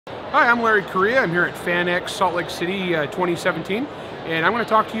Hi, I'm Larry Correia. I'm here at FanX Salt Lake City 2017, and I'm going to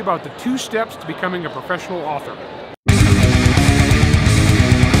talk to you about the 2 steps to becoming a professional author.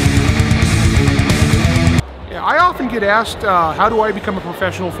 Yeah, I often get asked, how do I become a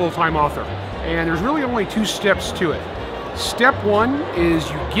professional full-time author? And there's really only 2 steps to it. Step 1 is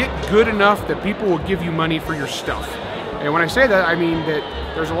you get good enough that people will give you money for your stuff. And when I say that, I mean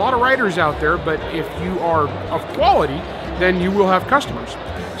that there's a lot of writers out there, but if you are of quality, then you will have customers.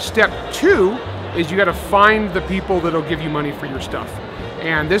 Step 2 is you got to find the people that'll give you money for your stuff.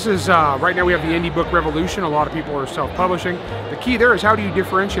 And this is, right now we have the indie book revolution. A lot of people are self-publishing. The key there is, how do you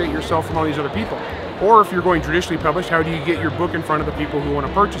differentiate yourself from all these other people? Or if you're going traditionally published, how do you get your book in front of the people who want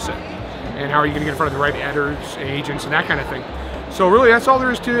to purchase it? And how are you going to get in front of the right editors, agents, and that kind of thing? So really, that's all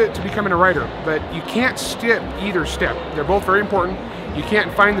there is to it, to becoming a writer. But you can't skip either step. They're both very important. You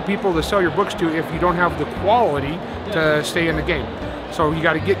can't find the people to sell your books to if you don't have the quality to stay in the game. So you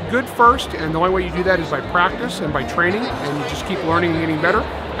got to get good first, and the only way you do that is by practice and by training, and you just keep learning and getting better,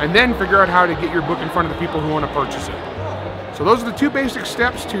 and then figure out how to get your book in front of the people who want to purchase it. So those are the 2 basic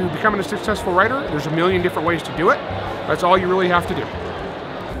steps to becoming a successful writer. There's a million different ways to do it. That's all you really have to do.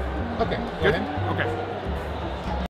 Okay, go ahead. Okay.